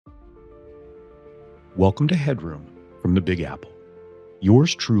Welcome to Headroom from the Big Apple.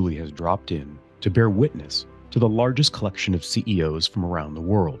 Yours truly has dropped in to bear witness to the largest collection of CEOs from around the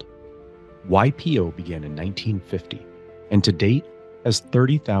world. YPO began in 1950 and to date has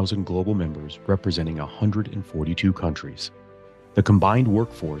 30,000 global members representing 142 countries. The combined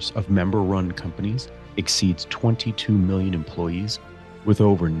workforce of member-run companies exceeds 22 million employees with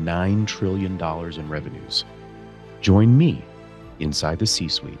over $9 trillion in revenues. Join me inside the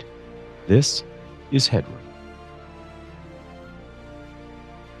C-suite. This is Headroom.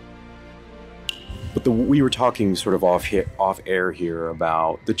 But we were talking sort of off air here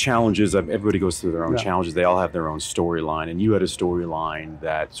about the challenges. Everybody goes through their own challenges. They all have their own storyline, and you had a storyline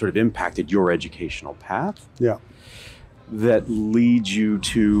that sort of impacted your educational path. Yeah. That leads you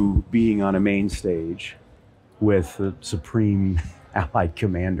to being on a main stage with the Supreme Allied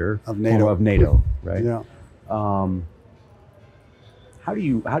Commander of NATO, right? Yeah. How do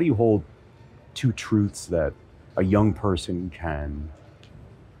you hold two truths that a young person can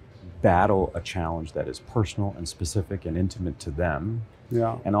battle a challenge that is personal and specific and intimate to them,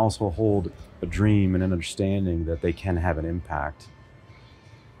 and also hold a dream and an understanding that they can have an impact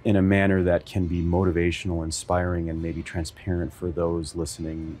in a manner that can be motivational, inspiring, and maybe transparent for those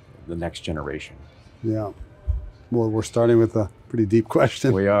listening, the next generation? Yeah. Well, we're starting with a pretty deep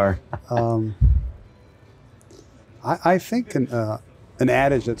question. We are. I think an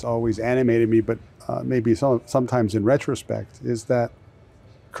adage that's always animated me, but maybe sometimes in retrospect, is that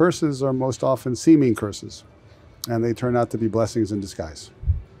curses are most often seeming curses, and they turn out to be blessings in disguise.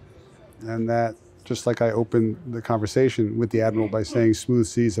 And that, just like I opened the conversation with the Admiral by saying smooth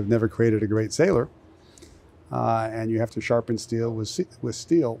seas have never created a great sailor, and you have to sharpen steel with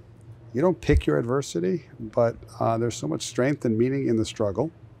steel. You don't pick your adversity, but there's so much strength and meaning in the struggle.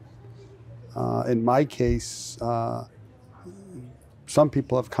 In my case, some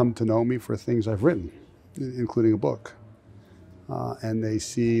people have come to know me for things I've written, including a book. And they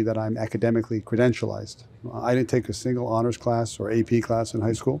see that I'm academically credentialized. I didn't take a single honors class or AP class in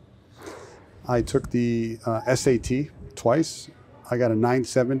high school. I took the SAT twice. I got a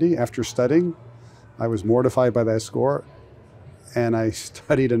 970 after studying. I was mortified by that score. And I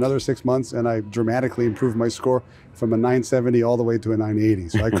studied another 6 months, and I dramatically improved my score from a 970 all the way to a 980.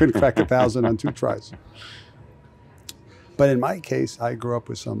 So I couldn't crack 1,000 on 2 tries. But in my case, I grew up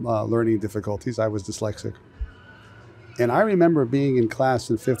with some learning difficulties. I was dyslexic. And I remember being in class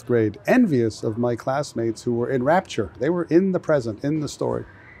in 5th grade, envious of my classmates who were in rapture. They were in the present, in the story.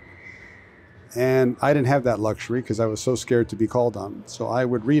 And I didn't have that luxury because I was so scared to be called on. So I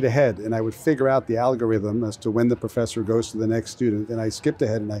would read ahead, and I would figure out the algorithm as to when the professor goes to the next student. And I skipped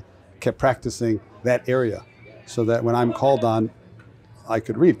ahead, and I kept practicing that area so that when I'm called on, I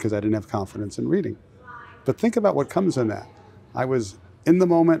could read because I didn't have confidence in reading. But think about what comes in that. I was in the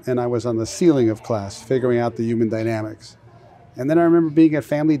moment, and I was on the ceiling of class figuring out the human dynamics. And then I remember being at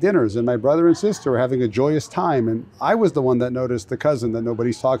family dinners, and my brother and sister were having a joyous time, and I was the one that noticed the cousin that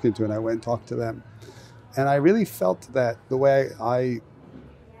nobody's talking to, and I went and talked to them. And I really felt that the way I,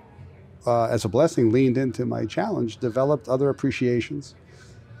 as a blessing, leaned into my challenge, developed other appreciations,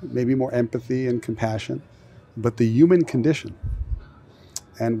 maybe more empathy and compassion, but the human condition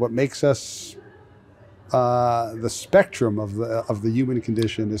and what makes us the spectrum of the human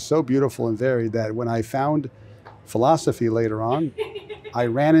condition is so beautiful and varied that when I found philosophy later on, I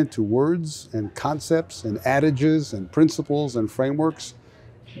ran into words and concepts and adages and principles and frameworks.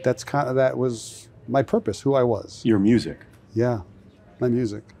 That was my purpose, who I was. Your music. Yeah, my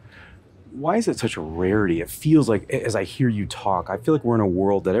music. Why is it such a rarity? It feels like, as I hear you talk, I feel like we're in a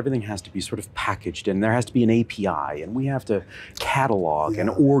world that everything has to be sort of packaged, and there has to be an API, and we have to catalog and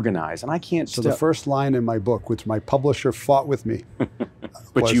organize, and I can't. So the first line in my book, which my publisher fought with me,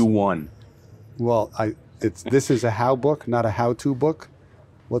 but you won. Well, this is a how book, not a how-to book.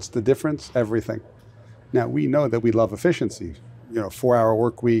 What's the difference? Everything. Now, we know that we love efficiency. 4-hour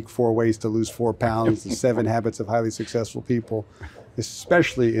work week, 4 ways to lose 4 pounds, the 7 habits of highly successful people.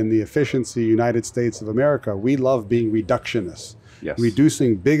 Especially in the efficiency United States of America, we love being reductionists. Yes.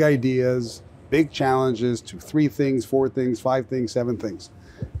 Reducing big ideas, big challenges to 3 things, 4 things, 5 things, 7 things.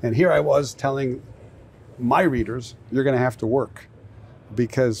 And here I was telling my readers, you're going to have to work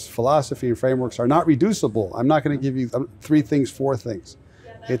because philosophy and frameworks are not reducible. I'm not going to give you 3 things, 4 things.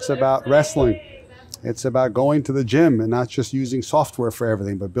 It's about wrestling. It's about going to the gym and not just using software for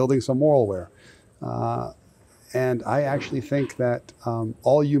everything, but building some moralware. And I actually think that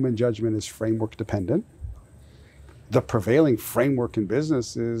all human judgment is framework dependent. The prevailing framework in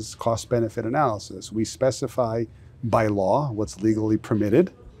business is cost-benefit analysis. We specify by law what's legally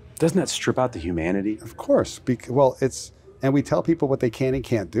permitted. Doesn't that strip out the humanity? Of course. And we tell people what they can and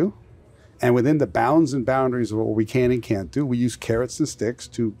can't do. And within the bounds and boundaries of what we can and can't do, we use carrots and sticks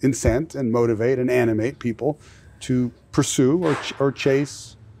to incent and motivate and animate people to pursue or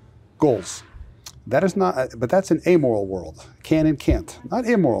chase goals. That is not, but that's an amoral world. Can and can't, not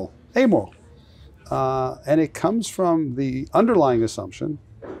immoral, amoral. And it comes from the underlying assumption,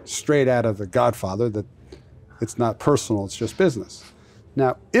 straight out of The Godfather, that it's not personal, it's just business.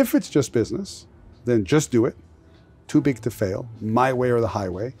 Now, if it's just business, then just do it. Too big to fail, my way or the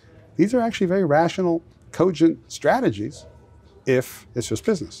highway. These are actually very rational, cogent strategies if it's just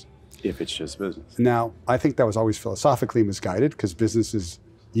business. If it's just business. Now, I think that was always philosophically misguided, because business is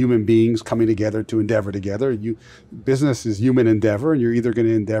human beings coming together to endeavor together. Business is human endeavor, and you're either going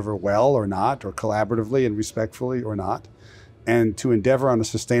to endeavor well or not, or collaboratively and respectfully or not. And to endeavor on a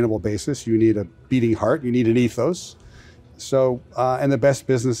sustainable basis, you need a beating heart, you need an ethos. So, and the best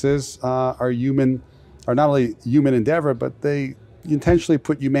businesses are not only human endeavor, but they intentionally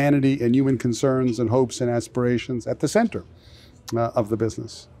put humanity and human concerns and hopes and aspirations at the center of the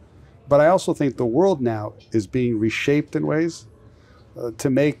business. But I also think the world now is being reshaped in ways to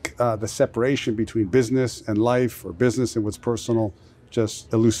make the separation between business and life, or business and what's personal,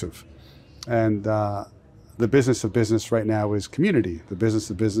 just elusive. And the business of business right now is community. The business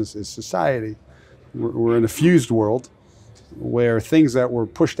of business is society. We're in a fused world where things that were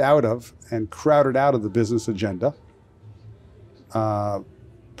pushed out of and crowded out of the business agenda,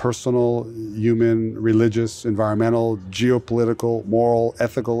 personal, human, religious, environmental, geopolitical, moral,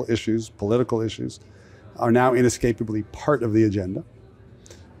 ethical issues, political issues, are now inescapably part of the agenda.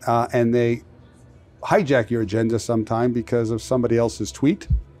 And they hijack your agenda sometime because of somebody else's tweet,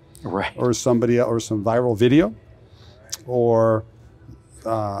 right, or some viral video, or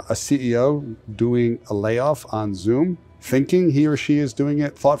a CEO doing a layoff on Zoom, thinking he or she is doing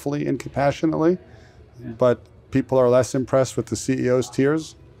it thoughtfully and compassionately, but people are less impressed with the CEO's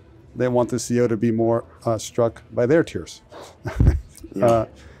tears. They want the CEO to be more struck by their tears. Yeah.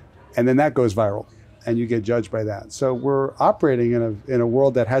 And then that goes viral, and you get judged by that. So we're operating in a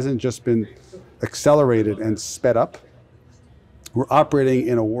world that hasn't just been accelerated and sped up. We're operating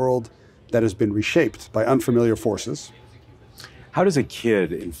in a world that has been reshaped by unfamiliar forces. How does a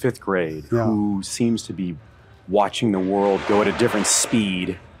kid in 5th grade who seems to be watching the world go at a different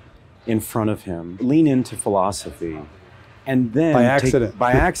speed in front of him lean into philosophy, and then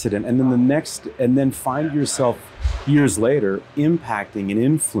by accident, and then find yourself years later impacting and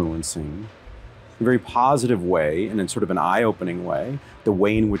influencing in a very positive way and in sort of an eye-opening way the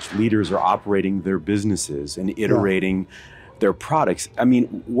way in which leaders are operating their businesses and iterating their products? I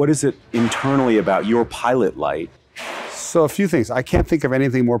mean, what is it internally about your pilot light? So a few things. I can't think of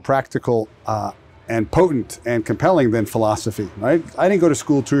anything more practical and potent and compelling than philosophy, right? I didn't go to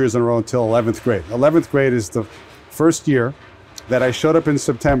school 2 years in a row until 11th grade. 11th grade is the first year that I showed up in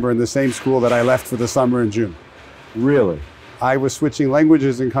September in the same school that I left for the summer in June. Really? I was switching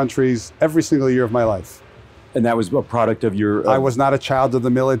languages and countries every single year of my life. And that was a product of your... I was not a child of the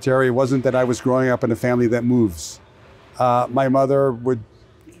military. It wasn't that I was growing up in a family that moves. My mother would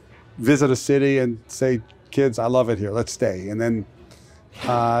visit a city and say, kids, I love it here, let's stay. And then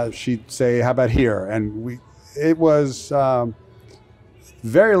she'd say, how about here? And it was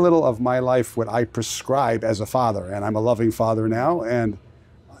very little of my life what I prescribe as a father. And I'm a loving father now. And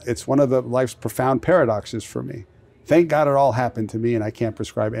it's one of the life's profound paradoxes for me. Thank God it all happened to me and I can't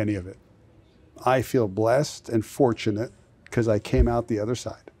prescribe any of it. I feel blessed and fortunate because I came out the other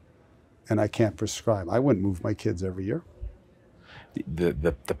side and I can't prescribe. I wouldn't move my kids every year.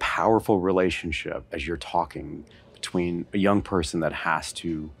 The powerful relationship as you're talking between a young person that has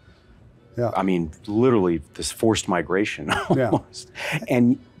to, I mean, literally this forced migration almost,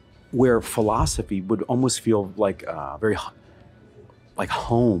 and where philosophy would almost feel like very like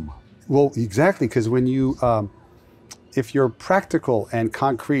home. Well, exactly, because when you, if you're practical and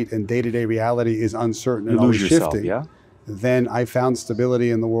concrete and day-to-day reality is uncertain and always shifting, then I found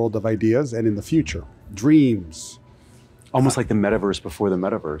stability in the world of ideas and in the future, dreams. Almost like the metaverse before the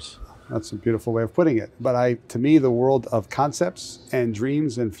metaverse. That's a beautiful way of putting it. But to me, the world of concepts and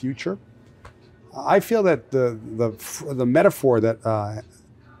dreams and future, I feel that the metaphor that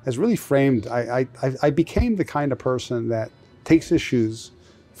has really framed, I became the kind of person that takes his shoes,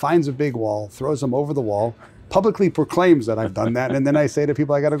 finds a big wall, throws them over the wall, publicly proclaims that I've done that, and then I say to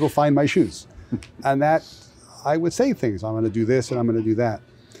people, I gotta go find my shoes. And that, I would say things, I'm gonna do this and I'm gonna do that.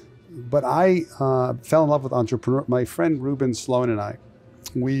 But I fell in love with entrepreneur. My friend Ruben Sloan and I,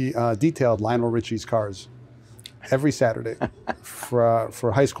 we detailed Lionel Richie's cars every Saturday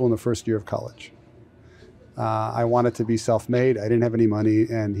for high school and the first year of college. I wanted to be self-made. I didn't have any money,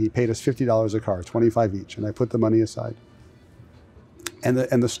 and he paid us $50 a car, $25 each, and I put the money aside. And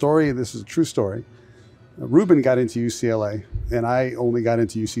the story, this is a true story. Ruben got into UCLA, and I only got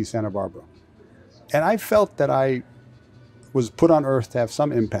into UC Santa Barbara. And I felt that I was put on earth to have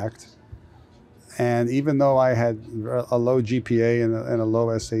some impact. And even though I had a low GPA and a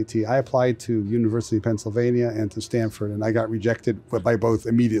low SAT, I applied to University of Pennsylvania and to Stanford, and I got rejected by both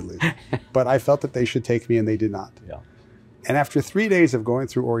immediately. But I felt that they should take me, and they did not. Yeah. And after 3 days of going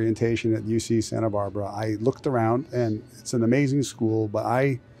through orientation at UC Santa Barbara, I looked around, and it's an amazing school,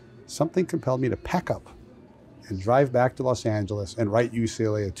 but something compelled me to pack up and drive back to Los Angeles and write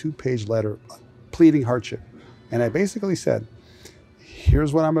UCLA a 2-page letter pleading hardship. And I basically said,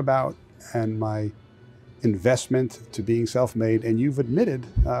 here's what I'm about and my investment to being self-made. And you've admitted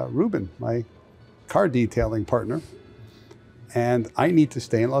Ruben, my car detailing partner, and I need to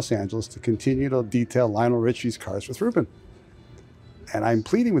stay in Los Angeles to continue to detail Lionel Richie's cars with Ruben. And I'm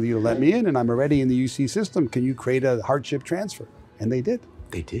pleading with you to let me in, and I'm already in the UC system. Can you create a hardship transfer? And they did.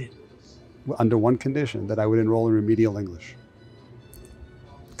 They did. Under one condition, that I would enroll in remedial English,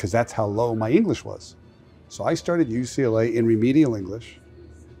 because that's how low my English was. So I started UCLA in remedial English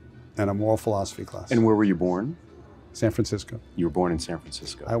and a moral philosophy class. And where were you born? San Francisco. You were born in San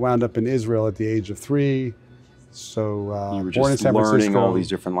Francisco. I wound up in Israel at the age of 3. So you were born in just San learning Francisco, all these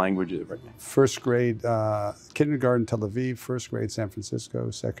different languages. First grade, kindergarten Tel Aviv, first grade San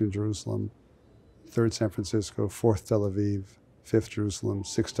Francisco, second Jerusalem, third San Francisco, fourth Tel Aviv, fifth Jerusalem,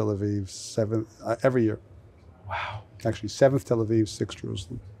 sixth Tel Aviv, seventh, every year. Wow. Actually, seventh Tel Aviv, sixth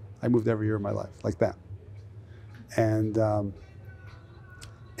Jerusalem. I moved every year of my life, like that. And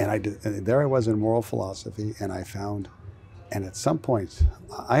there I was in moral philosophy, and I found, and at some point,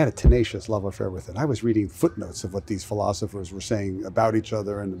 I had a tenacious love affair with it. I was reading footnotes of what these philosophers were saying about each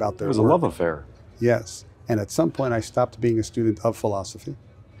other and about their work. It was a love affair. Yes. And at some point, I stopped being a student of philosophy.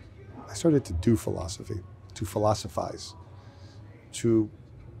 I started to do philosophy, to philosophize.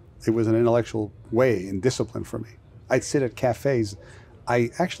 It was an intellectual way and discipline for me. I'd sit at cafes.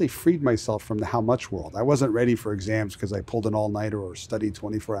 I actually freed myself from the how much world. I wasn't ready for exams because I pulled an all-nighter or studied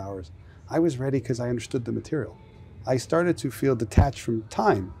 24 hours. I was ready because I understood the material. I started to feel detached from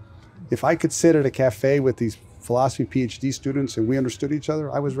time. If I could sit at a cafe with these philosophy PhD students and we understood each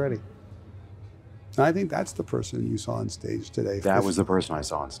other, I was ready. And I think that's the person you saw on stage today. That was the person I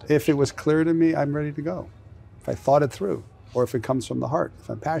saw on stage. If it was clear to me, I'm ready to go. If I thought it through, or if it comes from the heart, if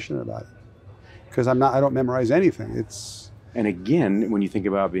I'm passionate about it. Because I don't memorize anything. And again, when you think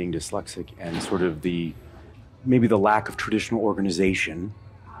about being dyslexic and sort of maybe the lack of traditional organization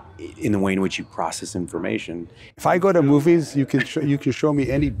in the way in which you process information. If I go to movies, you can show me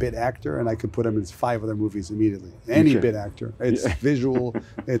any bit actor, and I could put him in 5 other movies immediately. Any bit actor. It's visual.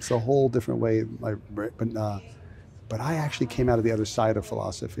 It's a whole different way. But I actually came out of the other side of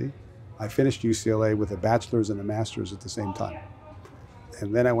philosophy. I finished UCLA with a bachelor's and a master's at the same time.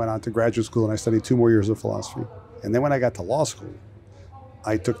 And then I went on to graduate school, and I studied 2 more years of philosophy. And then when I got to law school,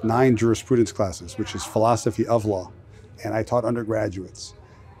 I took 9 jurisprudence classes, which is philosophy of law, and I taught undergraduates.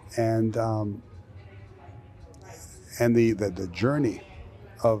 And the journey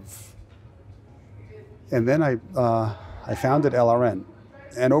of, and then I founded LRN,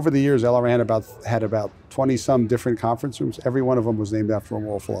 and over the years LRN had about 20 some different conference rooms. Every one of them was named after a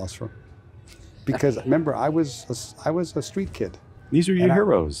moral philosopher, because remember I was a street kid. These are your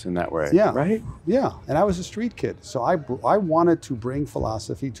heroes in that way, yeah, right? Yeah, and I was a street kid, so I wanted to bring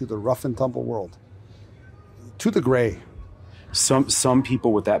philosophy to the rough and tumble world, to the gray. Some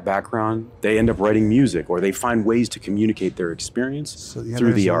people with that background, they end up writing music, or they find ways to communicate their experience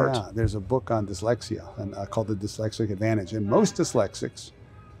through the art. Yeah, there's a book on dyslexia called The Dyslexic Advantage, and most dyslexics,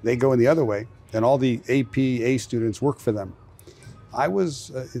 they go in the other way, and all the A students work for them.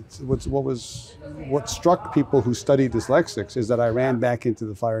 What struck people who study dyslexics is that I ran back into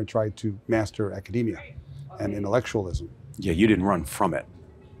the fire and tried to master academia and intellectualism. Yeah, you didn't run from it.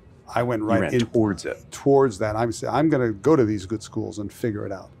 I went towards it. Towards that. I'm going to go to these good schools and figure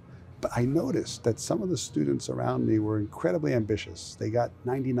it out. But I noticed that some of the students around me were incredibly ambitious. They got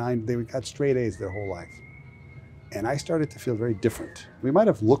 99, they got straight A's their whole life. And I started to feel very different. We might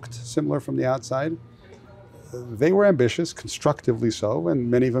have looked similar from the outside. They were ambitious, constructively so,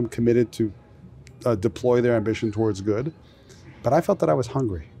 and many of them committed to deploy their ambition towards good. But I felt that I was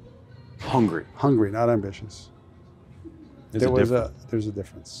hungry. Hungry, not ambitious. There's a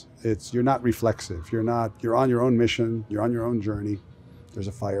difference. You're not reflexive. You're on your own mission. You're on your own journey. There's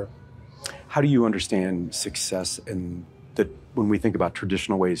a fire. How do you understand success when we think about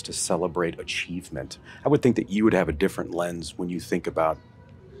traditional ways to celebrate achievement? I would think that you would have a different lens when you think about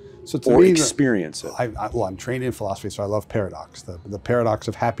experience it. I'm trained in philosophy, so I love paradox. The paradox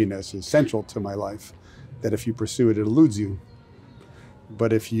of happiness is central to my life, that if you pursue it, it eludes you.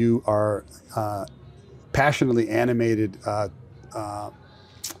 But if you are passionately animated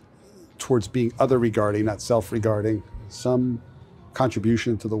towards being other-regarding, not self-regarding, some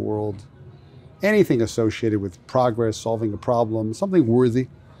contribution to the world, anything associated with progress, solving a problem, something worthy,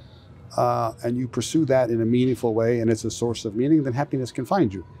 and you pursue that in a meaningful way, and it's a source of meaning, then happiness can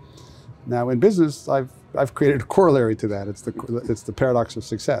find you. Now, in business, I've created a corollary to that. It's the paradox of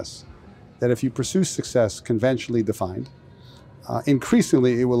success. That if you pursue success conventionally defined,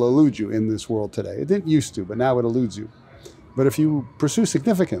 increasingly it will elude you in this world today. It didn't used to, but now it eludes you. But if you pursue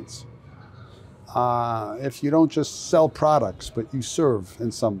significance, if you don't just sell products, but you serve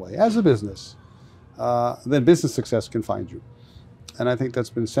in some way as a business, then business success can find you. And I think that's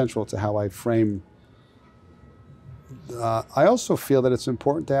been central to how I frame. I also feel that it's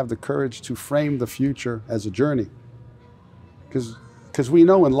important to have the courage to frame the future as a journey. Because we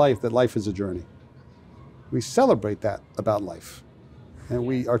know in life that life is a journey. We celebrate that about life. And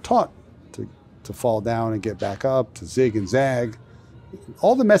we are taught to fall down and get back up, to zig and zag.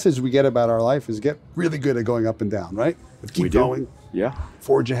 All the message we get about our life is get really good at going up and down, right? But keep going. Yeah.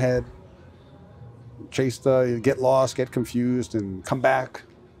 Forge ahead. Get lost, get confused, and come back.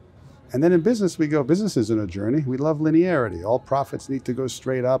 And then in business, we go, business isn't a journey. We love linearity. All profits need to go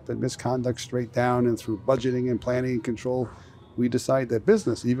straight up and misconduct straight down. And through budgeting and planning and control, we decide that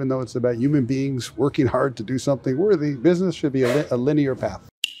business, even though it's about human beings working hard to do something worthy, business should be a linear path.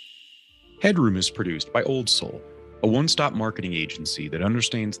 Headroom is produced by Old Soul, a one-stop marketing agency that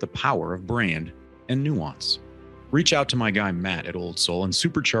understands the power of brand and nuance. Reach out to my guy Matt at Old Soul and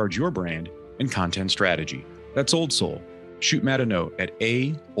supercharge your brand and content strategy. That's Old Soul. Shoot Matt a note at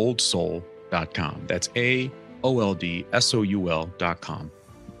aoldsoul.com. That's AOLDSOUL.com.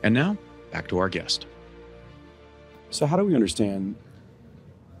 And now, back to our guest. So how do we understand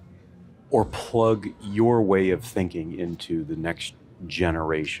or plug your way of thinking into the next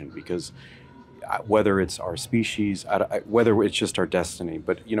generation? Because whether it's our species, whether it's just our destiny,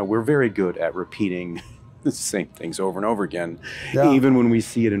 but we're very good at repeating the same things over and over again, even when we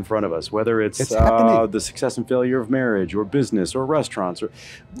see it in front of us, whether it's the success and failure of marriage or business or restaurants. Tell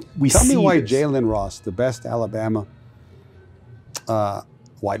me why Jalen Ross, the best Alabama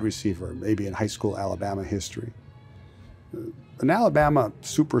wide receiver, maybe in high school Alabama history, an Alabama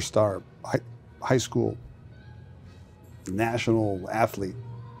superstar, high school national athlete,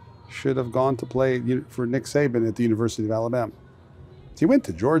 should have gone to play for Nick Saban at the University of Alabama. He went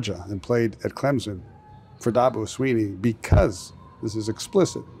to Georgia and played at Clemson for Dabo Swinney because, this is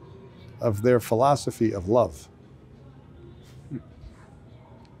explicit, of their philosophy of love.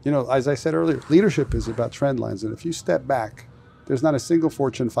 As I said earlier, leadership is about trend lines. And if you step back, there's not a single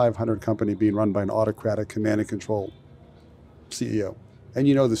Fortune 500 company being run by an autocratic command and control CEO. And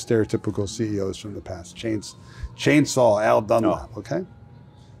the stereotypical CEOs from the past. Chainsaw, Al Dunlap, okay?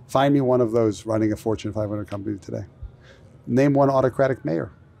 Find me one of those running a Fortune 500 company today. Name one autocratic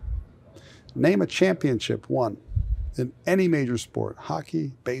mayor. Name a championship won in any major sport: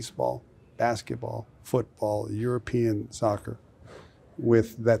 hockey, baseball, basketball, football, European soccer,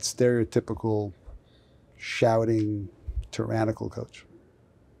 with that stereotypical shouting, tyrannical coach.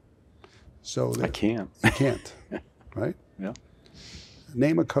 So I can't. You can't, right? Yeah.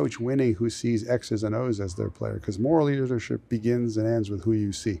 Name a coach winning who sees X's and O's as their player, because moral leadership begins and ends with who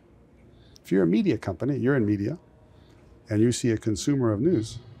you see. If you're a media company, you're in media, and you see a consumer of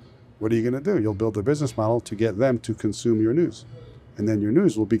news, what are you going to do? You'll build a business model to get them to consume your news. And then your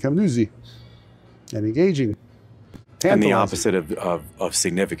news will become newsy and engaging. And the opposite of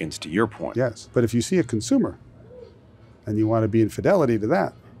significance, to your point. Yes, but if you see a consumer and you want to be in fidelity to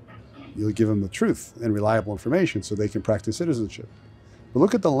that, you'll give them the truth and reliable information so they can practice citizenship. But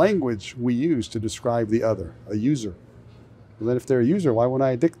look at the language we use to describe the other, a user. Well, then if they're a user, why wouldn't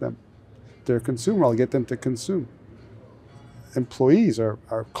I addict them? If they're a consumer, I'll get them to consume. Employees are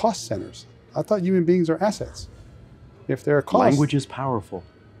cost centers. I thought human beings are assets. If they're a cost. Language is powerful.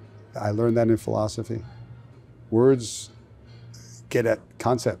 I learned that in philosophy. Words get at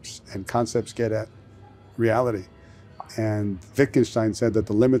concepts, and concepts get at reality. And Wittgenstein said that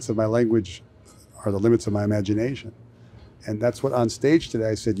the limits of my language are the limits of my imagination. And that's what on stage today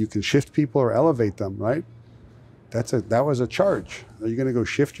I said, you can shift people or elevate them, right? That was a charge. Are you going to go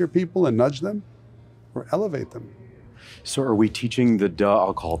shift your people and nudge them or elevate them? So are we teaching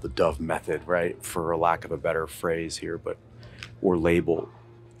I'll call it the Dove method, right? For a lack of a better phrase here, or label.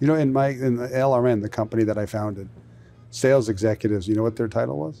 In the LRN, the company that I founded, sales executives, you know what their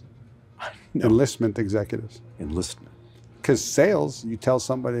title was? No. Enlistment executives. Enlistment. Because sales, you tell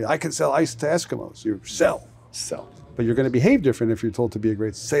somebody, I can sell ice to Eskimos. You sell. Sell. But you're going to behave different if you're told to be a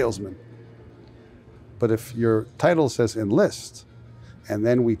great salesman. But if your title says enlist, And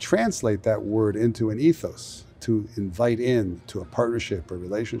then we translate that word into an ethos to invite in to a partnership or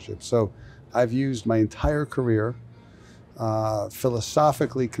relationship. So I've used my entire career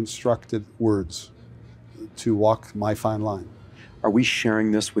philosophically constructed words to walk my fine line. Are we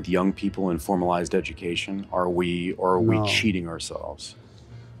sharing this with young people in formalized education? Or are we No. cheating ourselves?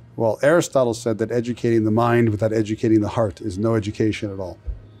 Well, Aristotle said that educating the mind without educating the heart is no education at all.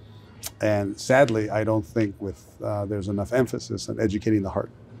 And sadly, I don't think there's enough emphasis on educating the heart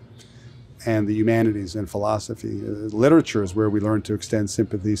and the humanities and philosophy. Literature is where we learn to extend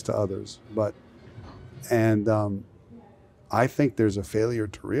sympathies to others. I think there's a failure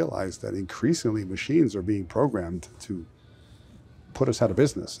to realize that increasingly machines are being programmed to put us out of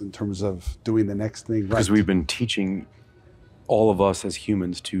business in terms of doing the next thing right. Because we've been teaching all of us as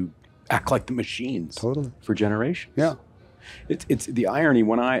humans to act like the machines for generations. Yeah. It's the irony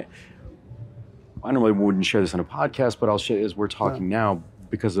when I normally wouldn't share this on a podcast, but I'll share it as we're talking now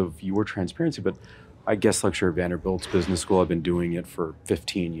because of your transparency. But I guest lecture at Vanderbilt's business school. I've been doing it for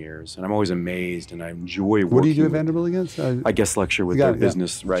 15 years, and I'm always amazed, and I enjoy working. What do you do at Vanderbilt again? I guest lecture with their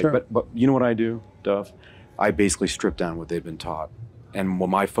business, right? Sure. But you know what I do, Dov? I basically strip down what they've been taught, and what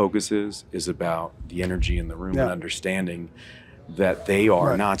my focus is about the energy in the room and understanding that they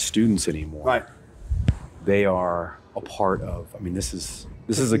are not students anymore. Right. They are a part of. I mean, this is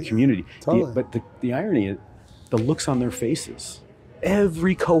a community. Totally. But the irony is, the looks on their faces.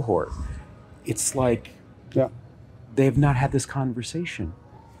 Every cohort, it's like they have not had this conversation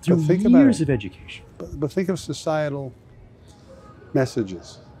through years of education. But think of societal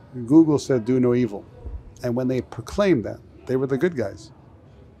messages. Google said, "Do no evil," and when they proclaimed that, they were the good guys.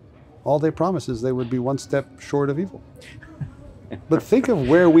 All they promised is they would be one step short of evil. But think of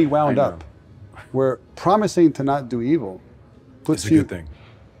where we wound up, where promising to not do evil puts it's a good thing.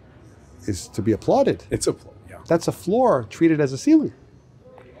 Is to be applauded. It's a That's a floor treated as a ceiling.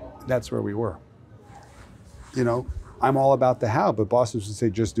 That's where we were. You know, I'm all about the how, but bosses would say,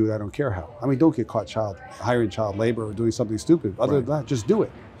 just do it, I don't care how. I mean, don't get caught hiring child labor or doing something stupid. Other than that, just do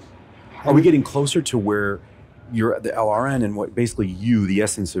it. Are we getting closer to where you're at the LRN and what basically you, the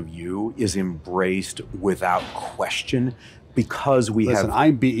essence of you, is embraced without question because Listen,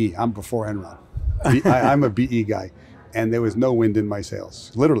 I'm BE, I'm before Enron. I'm a BE guy, and there was no wind in my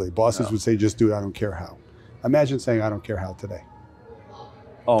sails. Literally, bosses would say, just do it, I don't care how. Imagine saying, I don't care how today.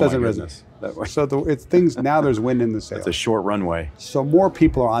 Oh, doesn't my resonate. goodness. That way. So it's things, now there's wind in the sails. It's a short runway. So more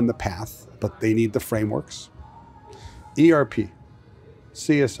people are on the path, but they need the frameworks. ERP,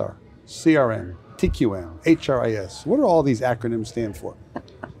 CSR, CRM, TQM, HRIS. What do all these acronyms stand for?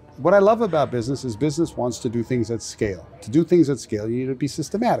 What I love about business is business wants to do things at scale. To do things at scale, you need to be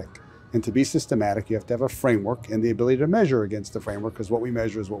systematic. And to be systematic, you have to have a framework and the ability to measure against the framework, because what we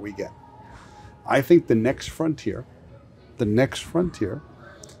measure is what we get. I think the next frontier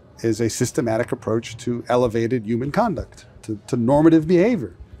is a systematic approach to elevated human conduct, to normative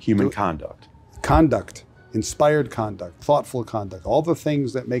behavior. Conduct, inspired conduct, thoughtful conduct, all the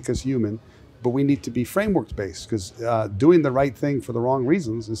things that make us human, but we need to be framework-based, because doing the right thing for the wrong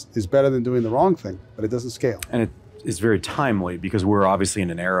reasons is better than doing the wrong thing, but it doesn't scale. And it is very timely because we're obviously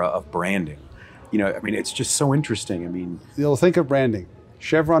in an era of branding. You know, I mean, it's just so interesting. I mean, you'll think of branding.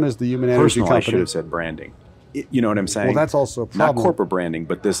 Chevron is the human energy company. I should have said branding. You know what I'm saying? Well, that's also a problem. Not corporate branding,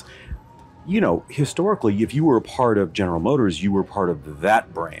 but this, you know, historically, if you were a part of General Motors, you were part of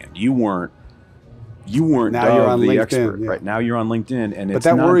that brand. You weren't now you're on the LinkedIn, expert, right? Now you're on LinkedIn, and but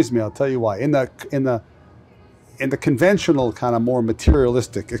that worries me. I'll tell you why. In the conventional kind of more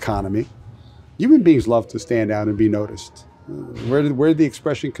materialistic economy, human beings love to stand out and be noticed. Where did the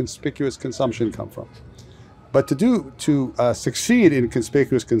expression conspicuous consumption come from? But to succeed in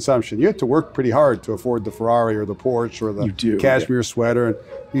conspicuous consumption, you have to work pretty hard to afford the Ferrari or the Porsche or the cashmere sweater. And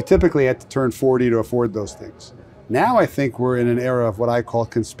you typically have to turn 40 to afford those things. Now I think we're in an era of what I call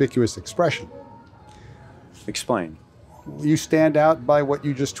conspicuous expression. Explain. You stand out by what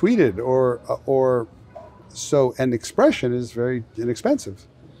you just tweeted, and expression is very inexpensive,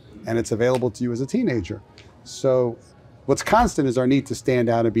 and it's available to you as a teenager. So what's constant is our need to stand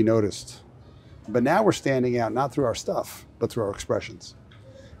out and be noticed. But now we're standing out not through our stuff, but through our expressions.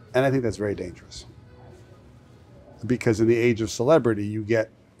 And I think that's very dangerous. Because in the age of celebrity, you get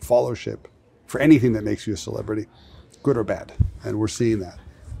followership for anything that makes you a celebrity, good or bad. And we're seeing that.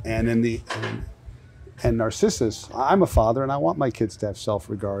 And Narcissus, I'm a father and I want my kids to have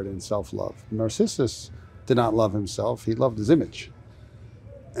self-regard and self-love. Narcissus did not love himself, he loved his image.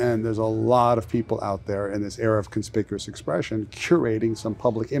 And there's a lot of people out there in this era of conspicuous expression curating some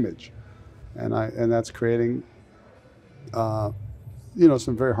public image. And that's creating, some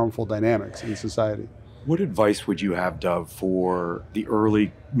very harmful dynamics in society. What advice would you have, Dov, for the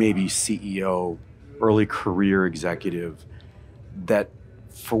early, maybe CEO, early career executive that,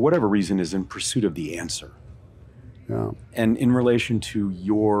 for whatever reason, is in pursuit of the answer? Yeah. And in relation to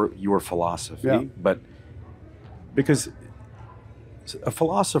your philosophy, Yeah. but because a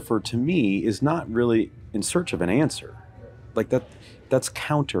philosopher to me is not really in search of an answer. Like that's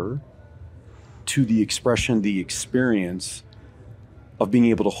counter to the expression, the experience of being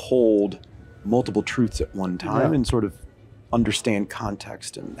able to hold multiple truths at one time and sort of understand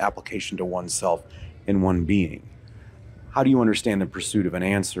context and application to oneself in one being. How do you understand the pursuit of an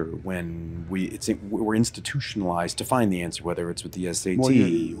answer when we're institutionalized to find the answer, whether it's with the SAT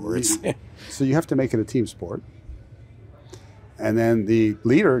or it's... So you have to make it a team sport. And then the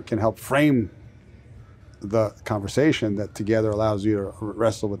leader can help frame the conversation that together allows you to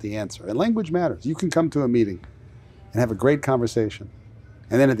wrestle with the answer. And language matters. You can come to a meeting and have a great conversation.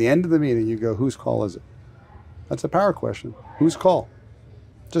 And then at the end of the meeting, you go, whose call is it? That's a power question. Whose call?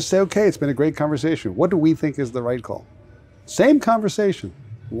 Just say, okay, it's been a great conversation. What do we think is the right call? Same conversation.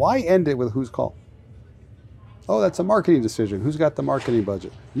 Why end it with whose call? Oh, that's a marketing decision. Who's got the marketing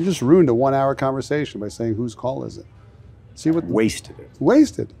budget? You just ruined a 1-hour conversation by saying whose call is it? See what? Wasted it.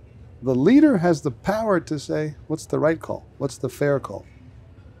 Wasted. The leader has the power to say, what's the right call? What's the fair call?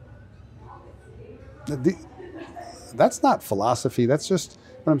 That's not philosophy. That's just,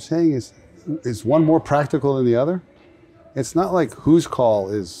 what I'm saying is one more practical than the other? It's not like whose call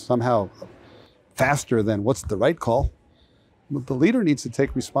is somehow faster than what's the right call. But the leader needs to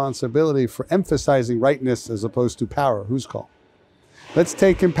take responsibility for emphasizing rightness as opposed to power. Whose call? Let's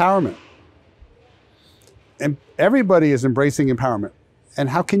take empowerment. And everybody is embracing empowerment. And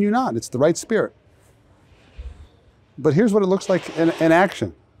how can you not? It's the right spirit. But here's what it looks like in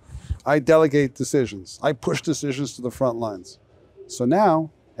action. I delegate decisions. I push decisions to the front lines. So now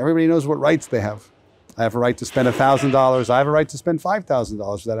everybody knows what rights they have. I have a right to spend $1,000. I have a right to spend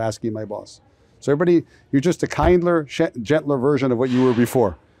 $5,000 without asking my boss. So everybody, you're just a kinder, gentler version of what you were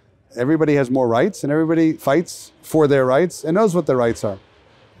before. Everybody has more rights and everybody fights for their rights and knows what their rights are.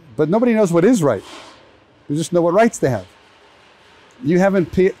 But nobody knows what is right. You just know what rights they have. You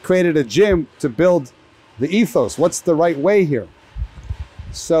haven't created a gym to build the ethos. What's the right way here?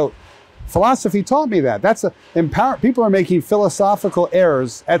 So philosophy taught me that. People are making philosophical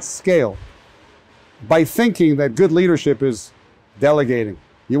errors at scale by thinking that good leadership is delegating.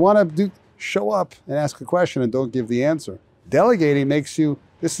 You want to show up and ask a question and don't give the answer. Delegating makes you,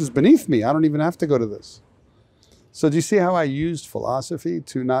 this is beneath me. I don't even have to go to this. So do you see how I used philosophy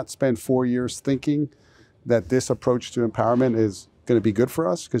to not spend 4 years thinking that this approach to empowerment is going to be good for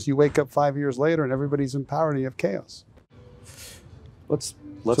us? Because you wake up 5 years later and everybody's empowered and you have chaos. So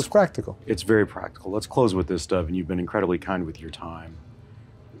it's practical. It's very practical. Let's close with this, Dov, and you've been incredibly kind with your time.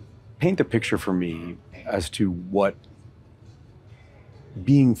 Paint a picture for me as to what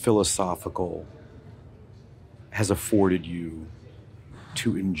being philosophical has afforded you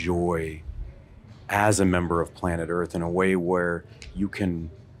to enjoy as a member of planet Earth in a way where you can,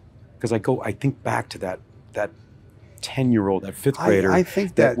 because I think back to that 10-year-old, that fifth grader I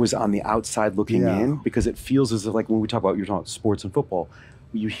think that was on the outside looking in, because it feels as if, like when you're talking about sports and football,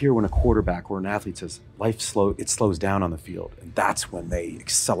 you hear when a quarterback or an athlete says it slows down on the field, and that's when they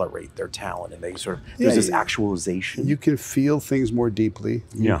accelerate their talent and they sort of, there's this actualization. You can feel things more deeply.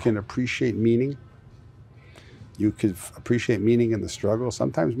 You can appreciate meaning. You can appreciate meaning in the struggle.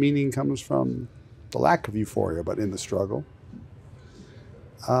 Sometimes meaning comes from the lack of euphoria, but in the struggle.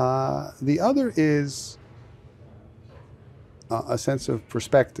 The other is a sense of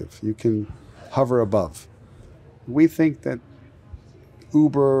perspective. You can hover above. We think that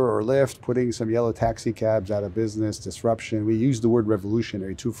Uber or Lyft, putting some yellow taxi cabs out of business, disruption, we use the word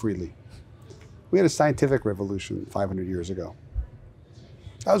revolutionary too freely. We had a scientific revolution 500 years ago.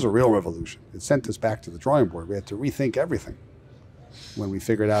 That was a real revolution. It sent us back to the drawing board. We had to rethink everything when we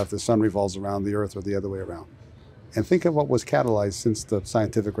figured out if the sun revolves around the earth or the other way around. And think of what was catalyzed since the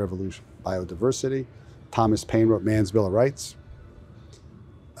scientific revolution. Biodiversity. Thomas Paine wrote Man's Bill of Rights.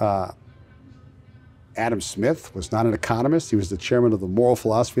 Adam Smith was not an economist. He was the chairman of the moral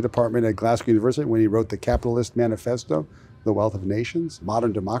philosophy department at Glasgow University when he wrote the Capitalist Manifesto, The Wealth of Nations.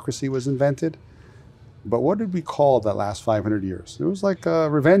 Modern democracy was invented. But what did we call that last 500 years? It was like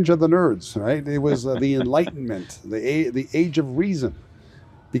Revenge of the Nerds, right? It was the Enlightenment, the age of reason,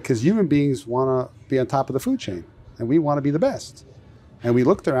 because human beings want to be on top of the food chain, and we want to be the best. And we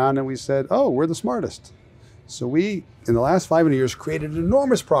looked around and we said, oh, we're the smartest. So we, in the last 500 years, created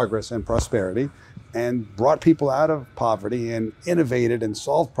enormous progress and prosperity and brought people out of poverty and innovated and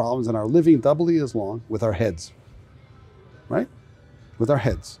solved problems and are living doubly as long with our heads, right? With our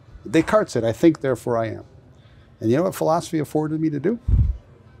heads. Descartes said, I think, therefore I am. And you know what philosophy afforded me to do?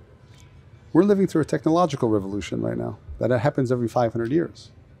 We're living through a technological revolution right now that happens every 500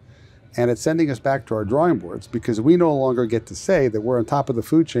 years. And it's sending us back to our drawing boards because we no longer get to say that we're on top of the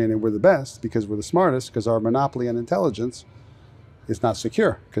food chain and we're the best because we're the smartest, because our monopoly on intelligence is not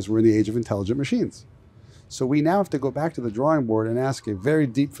secure because we're in the age of intelligent machines. So we now have to go back to the drawing board and ask a very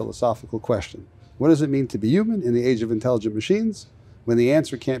deep philosophical question. What does it mean to be human in the age of intelligent machines when the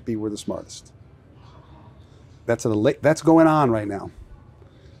answer can't be we're the smartest? That's going on right now.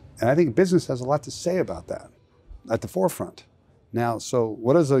 And I think business has a lot to say about that at the forefront. Now, so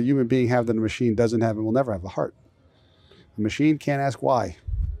what does a human being have that a machine doesn't have and will never have? A heart. A machine can't ask why,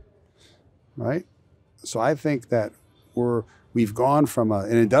 right? So I think that we've gone from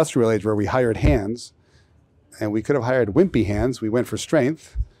an industrial age where we hired hands, and we could have hired wimpy hands. We went for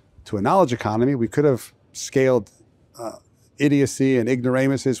strength, to a knowledge economy. We could have scaled idiocy and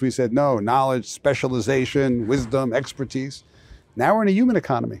ignoramuses. We said, no, knowledge, specialization, wisdom, expertise. Now we're in a human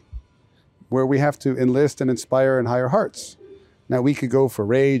economy where we have to enlist and inspire and hire hearts. Now we could go for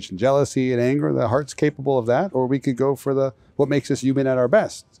rage and jealousy and anger. The heart's capable of that. Or we could go for what makes us human at our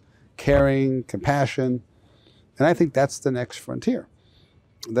best. Caring, compassion. And I think that's the next frontier.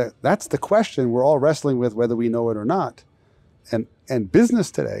 That's the question we're all wrestling with, whether we know it or not. And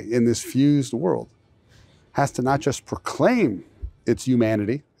business today in this fused world has to not just proclaim its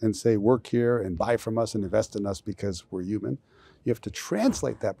humanity and say, work here and buy from us and invest in us because we're human. You have to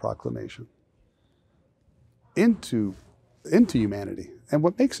translate that proclamation into humanity. And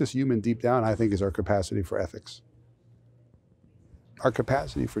what makes us human deep down, I think, is our capacity for ethics. Our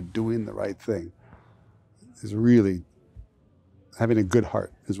capacity for doing the right thing is really having a good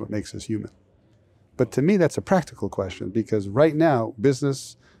heart is what makes us human. But to me, that's a practical question because right now,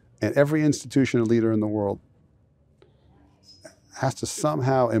 business and every institution and leader in the world has to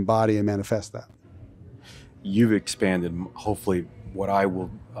somehow embody and manifest that. You've expanded, hopefully, what I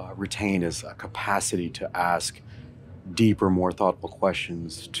will retain is a capacity to ask deeper, more thoughtful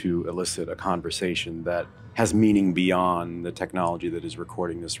questions to elicit a conversation that has meaning beyond the technology that is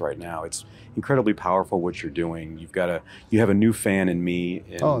recording this right now. It's incredibly powerful what you're doing. You have a new fan in me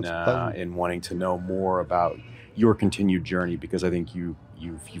in wanting to know more about your continued journey, because I think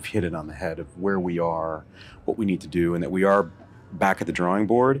you've hit it on the head of where we are, what we need to do, and that we are back at the drawing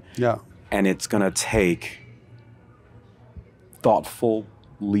board. Yeah. And it's going to take thoughtful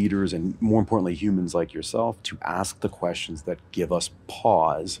leaders and, more importantly, humans like yourself to ask the questions that give us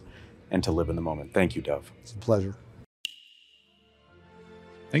pause and to live in the moment. Thank you, Dov. It's a pleasure.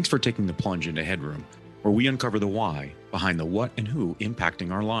 Thanks for taking the plunge into Headroom, where we uncover the why behind the what and who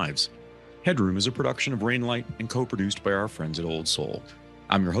impacting our lives. Headroom is a production of Rainlight and co-produced by our friends at Old Soul.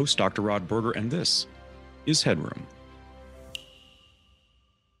 I'm your host, Dr. Rod Berger, and this is Headroom.